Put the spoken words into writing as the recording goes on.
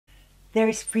There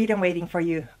is freedom waiting for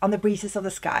you on the breezes of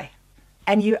the sky.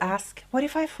 And you ask, what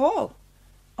if I fall?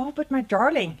 Oh, but my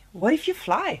darling, what if you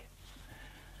fly?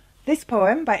 This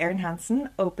poem by Erin Hansen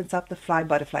opens up the Fly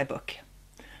Butterfly book.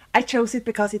 I chose it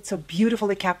because it so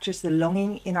beautifully captures the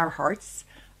longing in our hearts,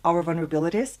 our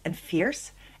vulnerabilities and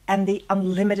fears, and the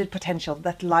unlimited potential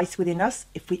that lies within us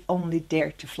if we only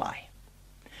dare to fly.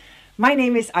 My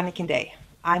name is Annicken R.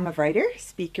 I'm a writer,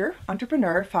 speaker,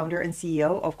 entrepreneur, founder and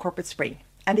CEO of Corporate Spring,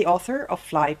 and the author of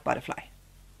Fly Butterfly.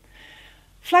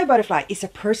 Fly Butterfly is a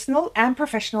personal and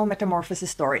professional metamorphosis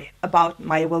story about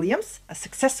Maya Williams, a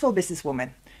successful businesswoman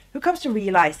who comes to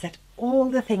realize that all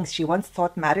the things she once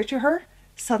thought mattered to her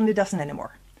suddenly doesn't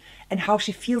anymore, and how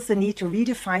she feels the need to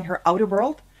redefine her outer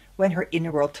world when her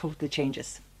inner world totally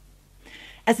changes.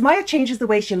 As Maya changes the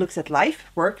way she looks at life,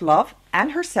 work, love,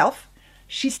 and herself,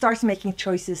 she starts making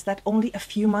choices that only a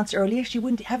few months earlier she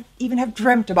wouldn't even have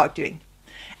dreamt about doing.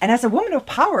 And as a woman of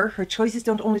power, her choices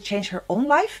don't only change her own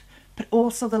life, but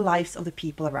also the lives of the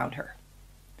people around her.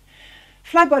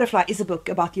 Fly Butterfly is a book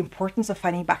about the importance of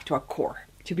finding back to our core,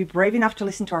 to be brave enough to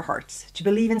listen to our hearts, to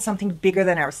believe in something bigger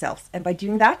than ourselves, and by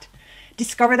doing that,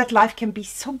 discover that life can be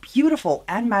so beautiful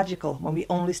and magical when we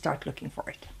only start looking for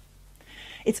it.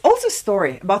 It's also a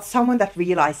story about someone that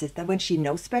realizes that when she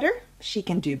knows better, she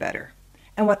can do better,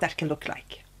 and what that can look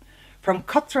like. From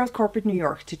cutthroat corporate New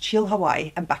York to chill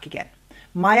Hawaii and back again,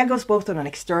 Maya goes both on an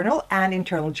external and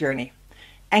internal journey,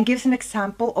 and gives an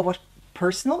example of what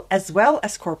personal as well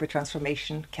as corporate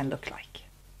transformation can look like.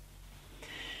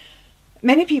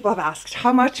 Many people have asked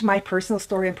how much my personal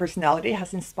story and personality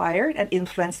has inspired and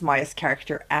influenced Maya's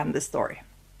character and the story.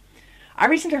 I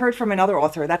recently heard from another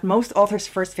author that most authors'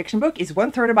 first fiction book is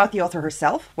 1/3 about the author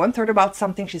herself, 1/3 about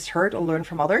something she's heard or learned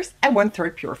from others, and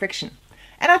 1/3 pure fiction.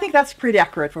 And I think that's pretty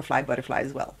accurate for Fly Butterfly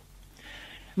as well.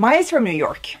 Maya is from New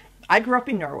York. I grew up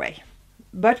in Norway.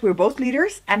 But we're both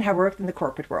leaders and have worked in the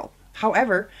corporate world.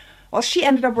 However, while she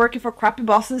ended up working for crappy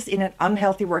bosses in an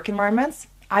unhealthy work environments,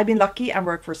 I've been lucky and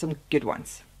worked for some good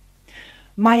ones.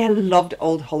 Maya loved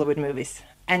old Hollywood movies,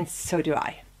 and so do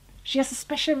I. She has a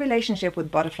special relationship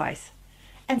with butterflies,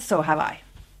 and so have I.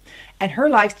 And her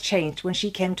life changed when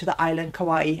she came to the island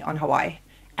Kauai on Hawaii,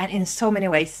 and in so many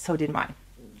ways, so did mine.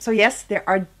 So yes, there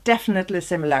are definitely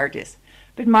similarities.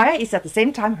 But Maya is at the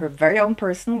same time her very own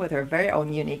person with her very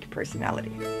own unique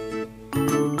personality.